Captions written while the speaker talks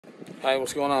Hey,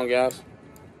 what's going on, guys?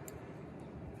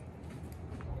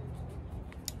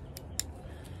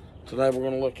 Today we're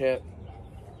going to look at,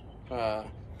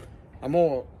 I'm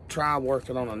going to try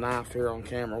working on a knife here on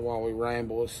camera while we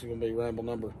ramble. This is going to be ramble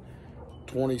number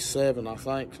 27, I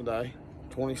think, today.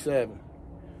 27.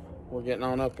 We're getting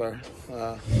on up there.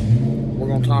 We're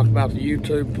going to talk about the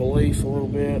YouTube police a little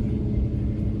bit.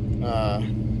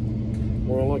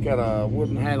 We're going to look at a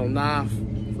wooden handle knife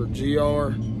for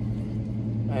GR.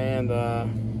 And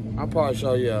I'll probably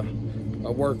show you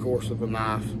a workhorse of a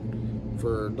knife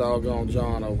for doggone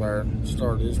John over there.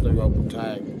 Started his new open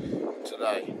tag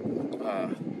today.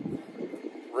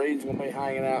 Reed's gonna be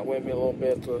hanging out with me a little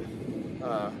bit.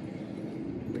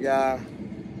 The guy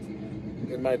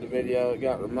who made the video, it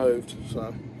got removed,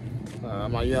 so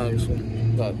my youngest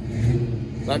one. But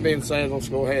that being said, let's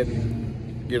go ahead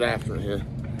and get after it here.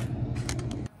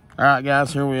 All right,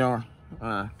 guys, here we are.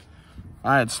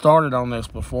 I had started on this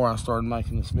before I started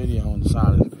making this video and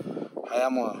decided, hey,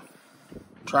 I'm gonna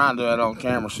try and do it on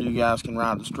camera so you guys can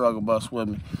ride the struggle bus with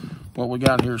me. What we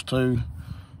got here is two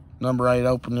number 8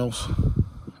 Opinels.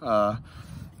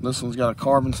 This one's got a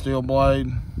carbon steel blade,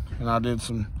 and I did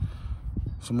some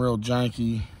real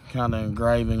janky kind of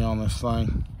engraving on this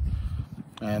thing.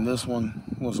 And this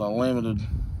one was a limited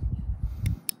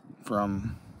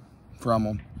from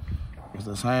them with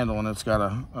this handle, and it's got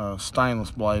a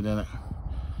stainless blade in it.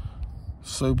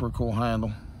 Super cool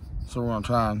handle. So we're going to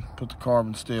try and put the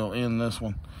carbon steel in this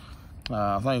one.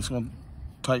 I think it's going to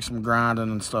take some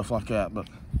grinding and stuff like that, but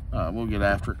we'll get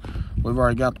after it. We've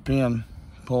already got the pin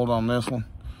pulled on this one,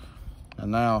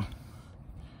 and now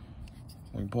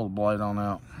we can pull the blade on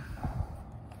out.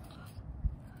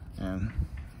 And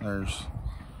there's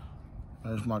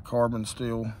my carbon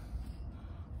steel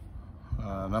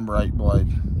number 8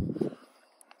 blade.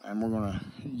 And we're going to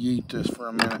yeet this for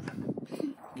a minute.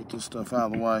 Get this stuff out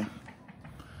of the way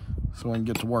so we can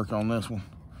get to work on this one.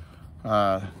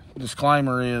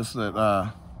 Disclaimer is that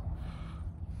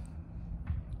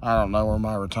I don't know where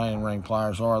my retaining ring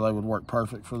pliers are. They would work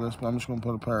perfect for this, but I'm just going to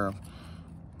put a pair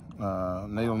of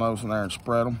needle nose in there and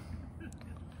spread them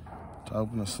to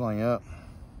open this thing up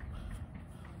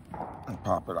and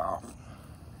pop it off.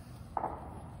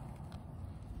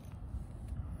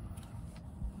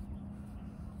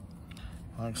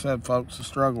 Like I said, folks, the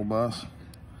struggle bus.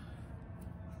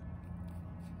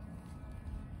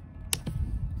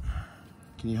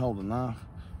 Can you hold the knife?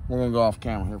 We're gonna go off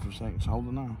camera here for a second. So hold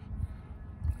the knife.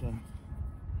 Okay.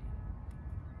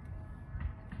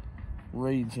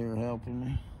 Reed's here helping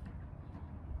me.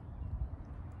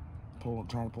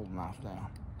 Try to pull the knife down.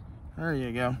 There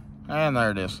you go. And there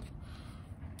it is.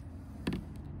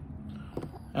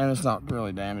 And it's not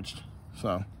really damaged.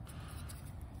 So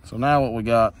now what we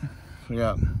got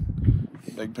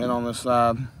big pin on this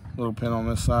side, little pin on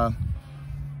this side,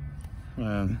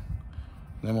 and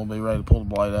then we'll be ready to pull the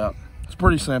blade out. It's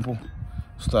pretty simple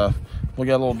stuff. We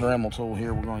got a little Dremel tool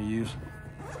here we're going to use.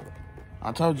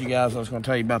 I told you guys I was going to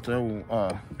tell you about the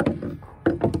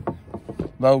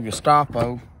old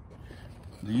Gestapo,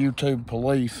 the YouTube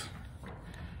police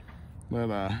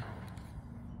that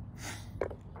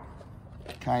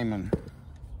came and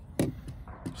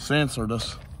censored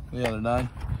us the other day.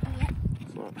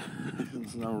 So,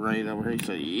 there's no Reed over here. He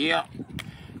said, yep.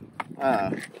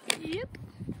 Yep.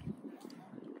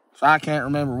 So I can't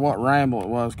remember what ramble it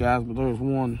was, guys, but there was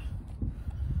one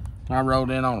I rode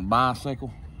in on a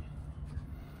bicycle.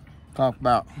 Talked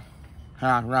about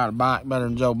how I can ride a bike better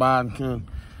than Joe Biden could.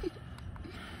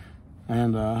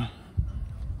 And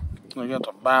we got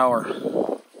the Bauer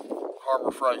Harbor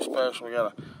Freight Special.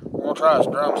 We're gonna try this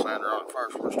drum sander on it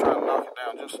first. We're just trying to knock it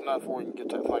down just enough where we can get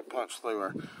that thing punched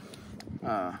through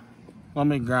there. Let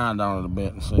me grind on it a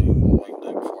bit and see what we can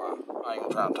do before I ain't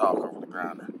gonna try to talk over the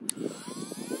grinder.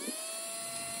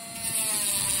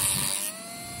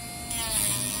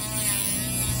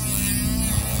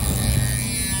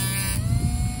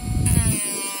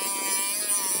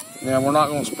 Yeah, we're not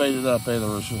going to speed it up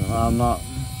either. I'm not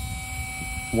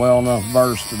well enough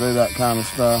versed to do that kind of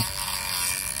stuff.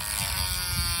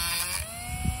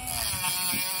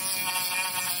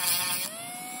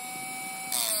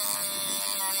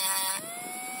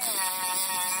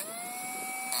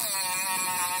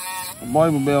 I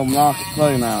believe we'll be able to knock it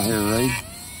through now here, Reed.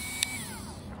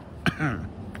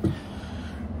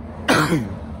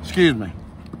 Excuse me.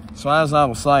 So as I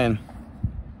was saying,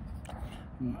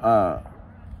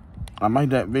 I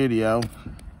made that video.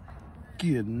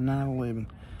 Good night, 11.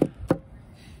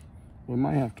 We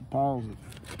may have to pause it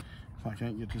if I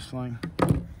can't get this thing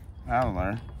out of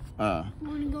there.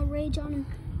 Want to go rage on him?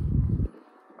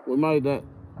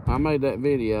 I made that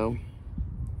video,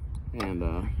 and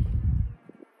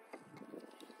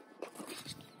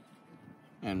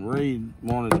And Reed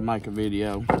wanted to make a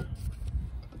video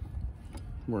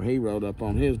where he rode up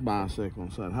on his bicycle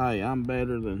and said, hey, I'm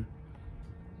better than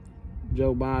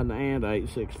Joe Biden and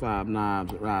 865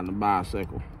 Knives at riding a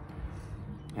bicycle.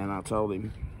 And I told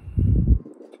him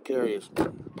to carry his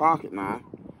pocket knife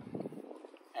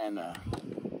and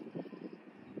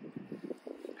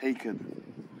he could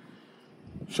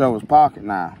show his pocket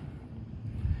knife.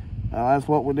 Now that's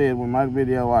what we did. We made a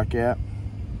video like that.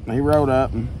 He rode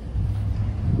up and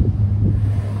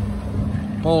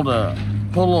pulled a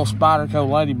little Spyderco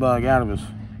ladybug out of his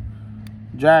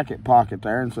jacket pocket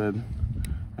there and said,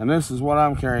 and this is what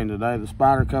I'm carrying today, the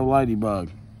Spyderco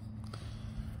ladybug.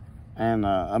 And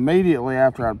immediately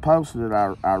after I'd posted it,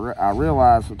 I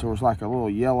realized that there was like a little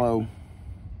yellow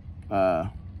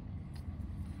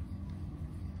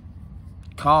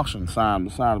caution sign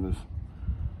beside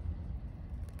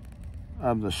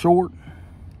of the short.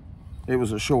 It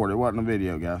was a short, it wasn't a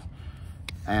video, guys.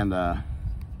 And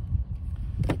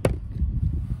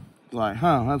like,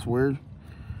 huh, that's weird.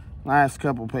 I asked a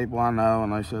couple people I know,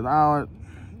 and they said, oh,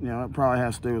 it probably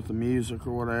has to do with the music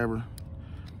or whatever.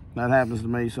 That happens to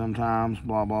me sometimes,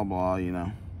 blah, blah, blah,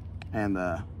 And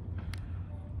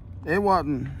it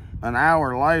wasn't an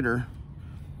hour later,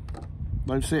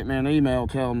 they sent me an email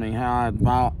telling me how I had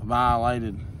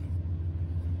violated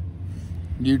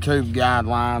YouTube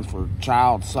guidelines for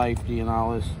child safety and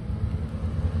all this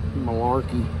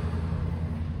malarkey.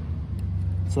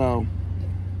 So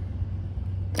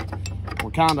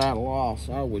we're kind of at a loss.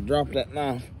 Oh, we dropped that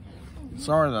knife.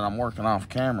 Sorry that I'm working off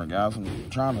camera, guys. I'm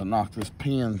trying to knock this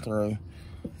pin through.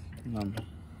 And I'm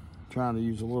trying to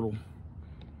use a little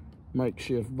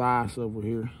makeshift vise over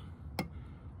here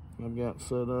I've got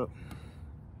set up.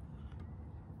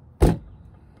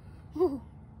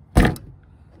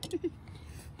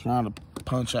 Trying to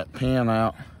punch that pin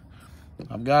out.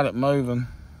 I've got it moving,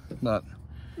 but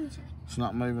it's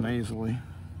not moving easily.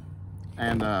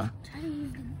 And try to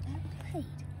use that blade.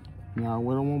 No,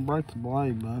 we don't want to break the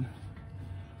blade, bud.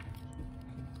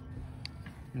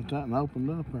 Get that and opened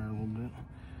up there a little bit.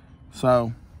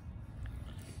 So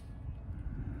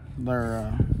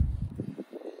they're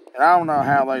and I don't know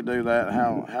how they do that,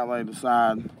 how they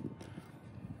decide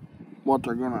what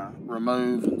they're gonna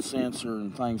remove and censor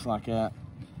and things like that.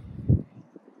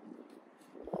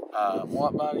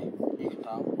 What, buddy? You can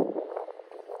talk.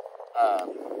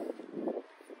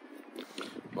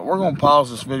 But we're gonna pause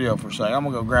this video for a second. I'm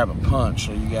gonna go grab a punch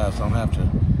so you guys don't have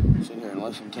to sit here and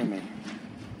listen to me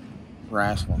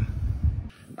wrestling.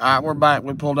 Alright, we're back.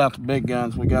 We pulled out the big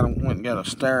guns. We went and got a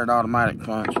Starrett automatic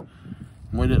punch.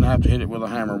 We didn't have to hit it with a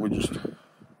hammer. We just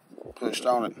pushed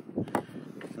on it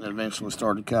and it eventually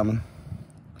started coming.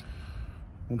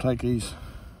 We'll take these,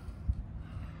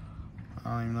 I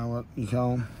don't even know what you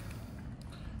call them.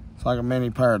 It's like a mini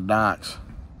pair of dikes.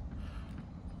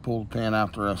 Pull the pin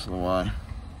out the rest of the way.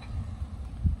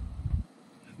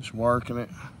 Just working it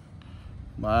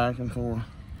back and forth.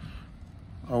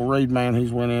 Old Reed man,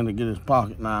 he's went in to get his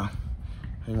pocket knife.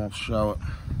 He wants to show it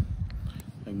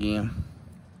again.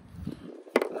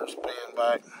 There's the pin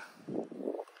back.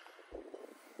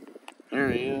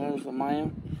 Here he is, there's the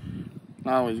man.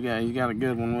 Oh, he's got a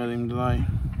good one with him today.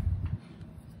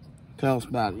 Tell us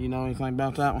about it. You know anything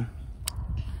about that one?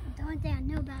 The only thing I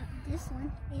know about this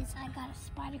one is I got a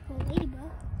Spyderco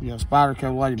ladybug. You got a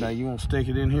Spyderco ladybug. You want to stick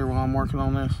it in here while I'm working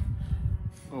on this?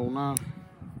 Oh no.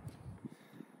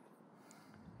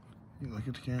 You look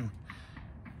at the camera.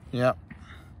 Yep.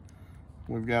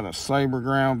 We've got a Saber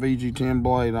Ground VG10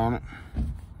 blade on it.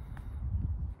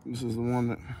 This is the one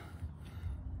that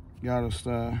got us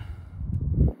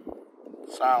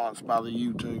silenced by the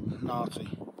YouTube Nazi.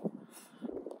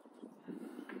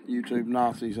 YouTube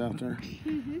Nazis out there.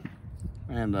 Mm-hmm.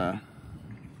 And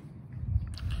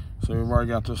so we've already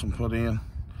got this one put in.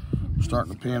 We're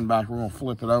starting to pin back. We're gonna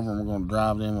flip it over and we're gonna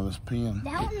drive it in with this pin.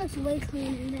 That one looks way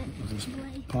cleaner than that This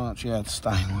blade. punch, yeah, it's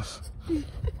stainless.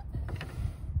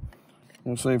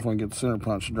 We'll see if we can get the center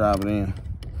punch to drive it in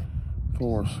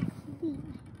for us.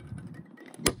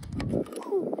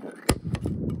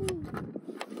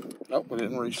 Nope, we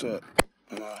didn't reset.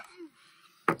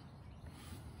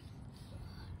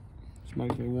 This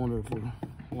makes me wonder if we're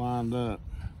lined up.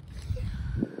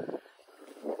 Use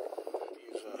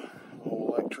an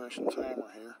old electrician's hammer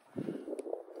here.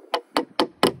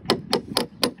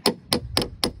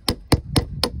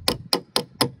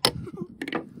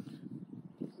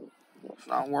 It's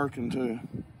not working to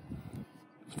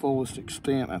its fullest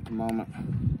extent at the moment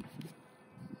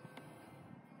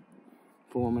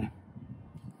for me.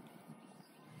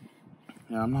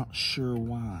 Now, I'm not sure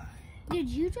why. Did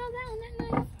you draw that on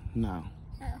that knife? No.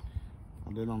 Oh.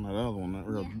 I did on that other one,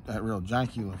 that real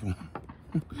janky looking.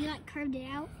 You like curved it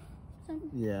out? Something?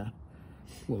 Yeah.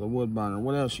 With a wood burner.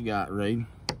 What else you got, Reed?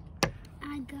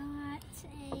 I got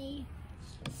a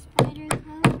spider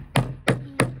coat.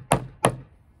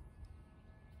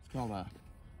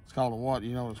 It's called a what?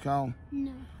 You know what it's called?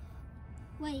 No.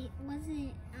 Wait, was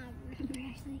it? I don't remember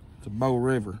actually. It's a Bow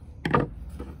River.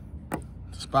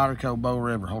 It's a Spyderco Bow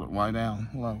River. Hold it way down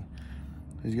low.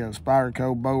 He's got a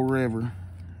Spyderco Bow River.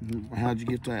 How'd you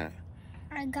get that?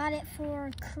 I got it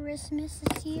for Christmas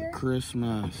this year. For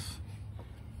Christmas.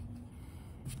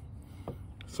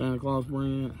 Santa Claus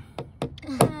bring it?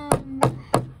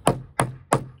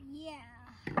 Yeah.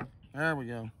 There we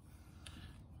go.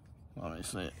 Let me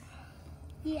see it.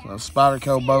 Yeah. So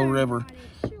Spyderco Bow River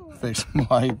fixing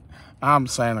blade. I'm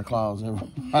Santa Claus,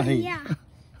 everybody. Yeah.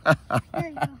 There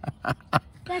you go.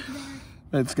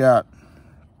 That's better.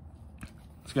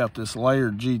 It's got this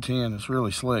layered G10. It's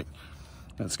really slick.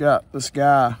 It's got this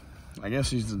guy, I guess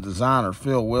he's the designer,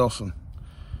 Phil Wilson.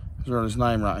 He's got his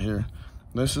name right here.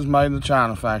 This is made in the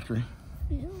China factory.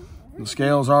 The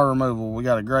scales are removable. We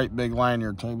got a great big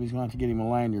lanyard, Toby. He's going to have to get him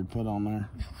a lanyard put on there.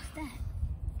 What's that?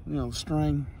 You know, the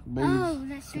string, beads. Oh,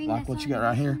 that string. Like what you got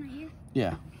right here?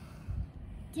 Yeah.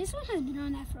 This one has been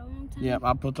on that for a long time. Yep,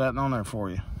 I put that on there for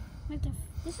you.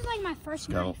 This is like my first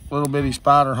Got knife. a little bitty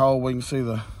spider hole. We can see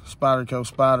the Spyderco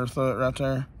spider through it right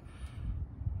there.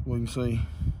 We can see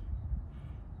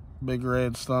big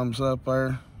red thumbs up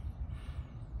there.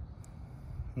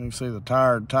 You can see the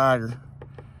tired tiger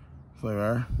through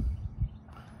there.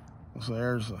 So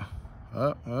there's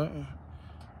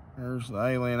the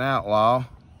alien outlaw.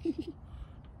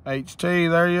 HT,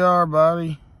 there you are,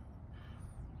 buddy.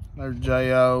 There's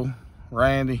J.O.,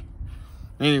 Randy.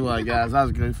 Anyway, guys, I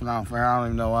was goofing off there. I don't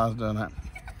even know why I was doing that.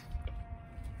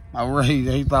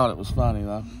 He thought it was funny,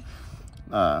 though.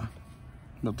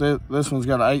 But this one's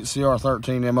got an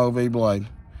 8CR13 MOV blade,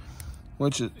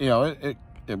 which is, you know,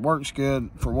 it works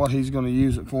good for what he's going to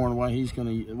use it for and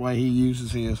the way he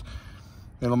uses his.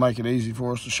 It'll make it easy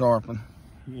for us to sharpen.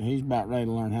 He's about ready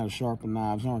to learn how to sharpen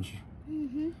knives, aren't you?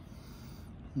 Mm-hmm.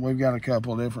 We've got a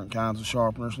couple of different kinds of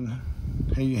sharpeners, and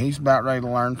he's about ready to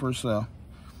learn for himself.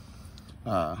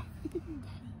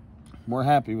 We're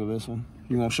happy with this one.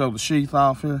 You want to show the sheath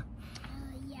off here?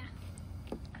 Yeah.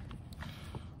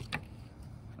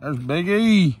 There's Big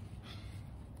E.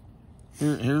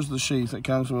 Here's the sheath. It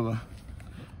comes with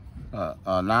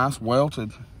a nice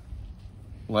welted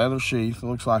leather sheath. It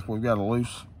looks like we've got a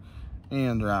loose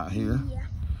end right here. Yeah,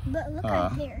 but look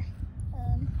right there.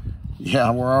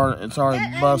 Yeah, it's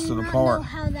already busted apart. I don't know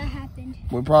how that happened.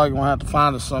 We're probably gonna have to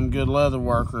find us some good leather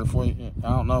worker I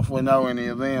don't know if we know any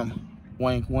of them.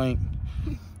 Wink, wink.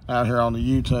 Out here on the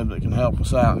YouTube that can help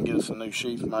us out and get us a new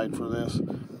sheath made for this,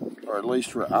 or at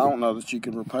least I don't know that you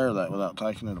could repair that without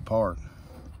taking it apart.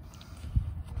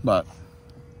 But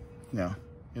yeah,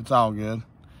 it's all good.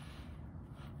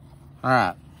 All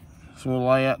right, so we'll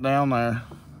lay that down there.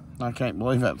 I can't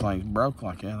believe that thing's broke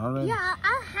like that already. Yeah,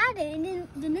 I had it, and then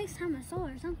the next time I saw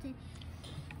it or something.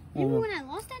 Remember when I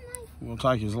lost that knife? We'll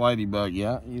take his ladybug.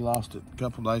 Yeah, you lost it a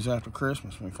couple days after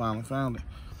Christmas when we finally found it.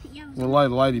 Yeah, We'll lay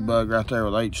the ladybug right there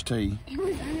with HT. It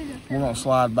was under the We're going to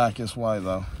slide back this way,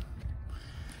 though.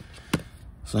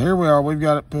 So here we are. We've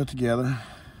got it put together.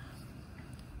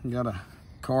 We got a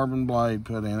carbon blade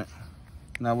put in it.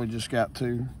 Now we just got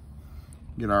to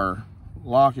get our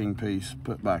locking piece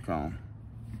put back on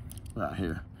right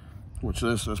here, which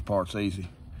this part's easy.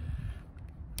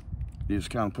 You just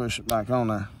kind of push it back on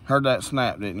there. Heard that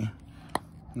snap, didn't you?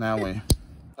 Now I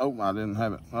didn't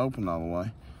have it open all the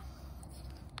way.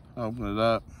 Open it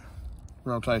up,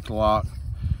 rotate the lock.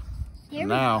 Here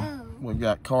Now we've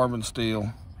got carbon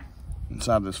steel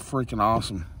inside this freaking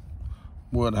awesome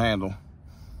wood handle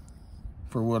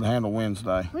for Wood Handle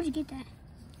Wednesday. Where'd you get that?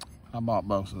 I bought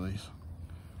both of these.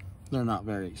 They're not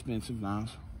very expensive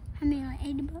knives. I mean, like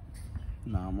 $80.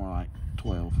 No, more like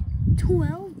 12.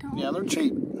 $12? Yeah, they're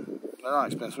cheap. They're not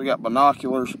expensive. We got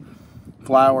binoculars,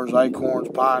 flowers, acorns,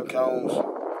 pine cones,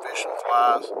 fishing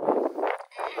flies.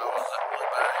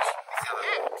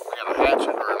 We got a hatchet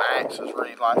or an axe, as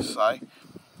Reed likes to say.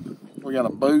 We got a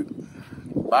boot,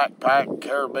 backpack,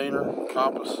 carabiner,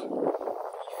 compass.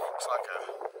 Looks like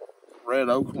a red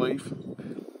oak leaf.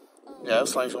 Yeah,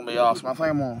 this thing's gonna be awesome. I think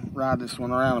I'm gonna ride this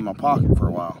one around in my pocket for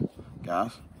a while,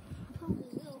 guys.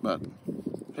 But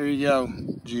here you go,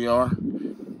 GR.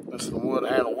 This is the Wood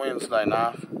Handle Wednesday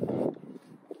knife.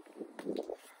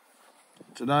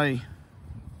 Today,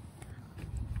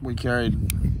 we carried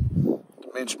the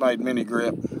Benchmade Mini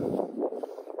Grip,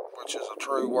 which is a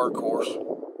true workhorse.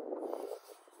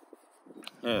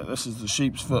 Yeah, this is the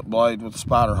sheep's foot blade with the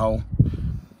spider hole.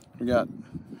 We got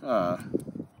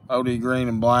OD green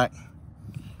and black.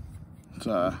 It's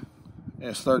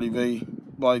S30V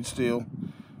blade steel,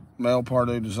 male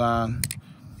Pardue design.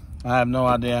 I have no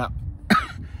idea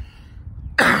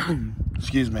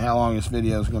excuse me, how long this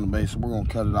video is going to be, so we're going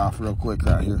to cut it off real quick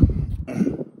right here.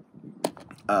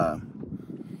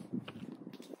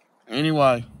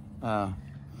 Anyway,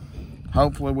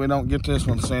 hopefully we don't get this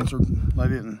one censored. They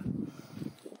didn't.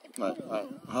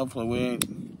 Hopefully we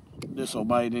ain't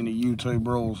disobeyed any YouTube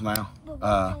rules now.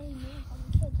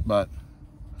 But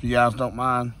if you guys don't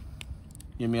mind,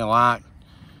 give me a like,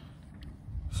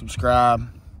 subscribe.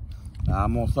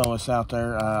 I'm going to throw this out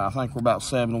there. I think we're about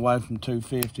 7 away from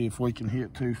 250. If we can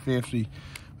hit 250,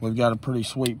 we've got a pretty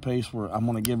sweet piece where I'm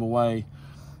going to give away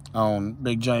on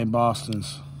Big J and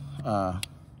Boston's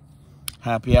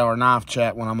happy hour knife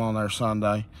chat when I'm on there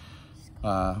Sunday.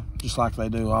 Just like they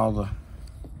do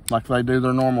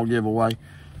their normal giveaway.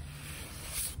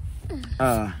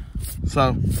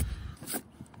 So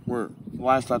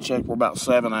last I checked, we're about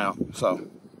 7 out. So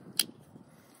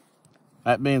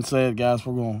that being said, guys,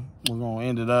 we're gonna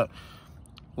end it up.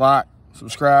 Like,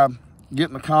 subscribe, get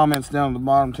in the comments down at the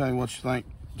bottom. Tell me what you think.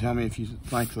 Tell me if you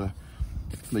think the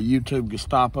YouTube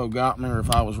Gestapo got me, or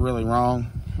if I was really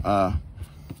wrong.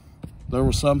 There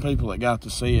were some people that got to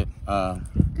see it. I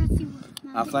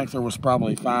think there was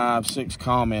probably 5, 6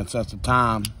 comments at the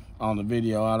time on the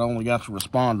video. I'd only got to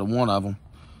respond to one of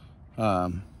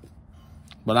them.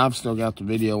 But I've still got the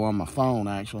video on my phone,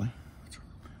 actually.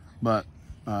 But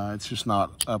it's just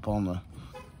not up on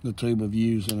the tube of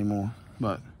views anymore.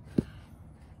 But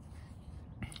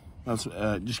that's,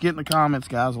 just get in the comments,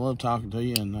 guys. I love talking to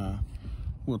you, and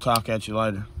we'll talk at you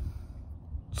later.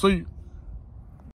 See you.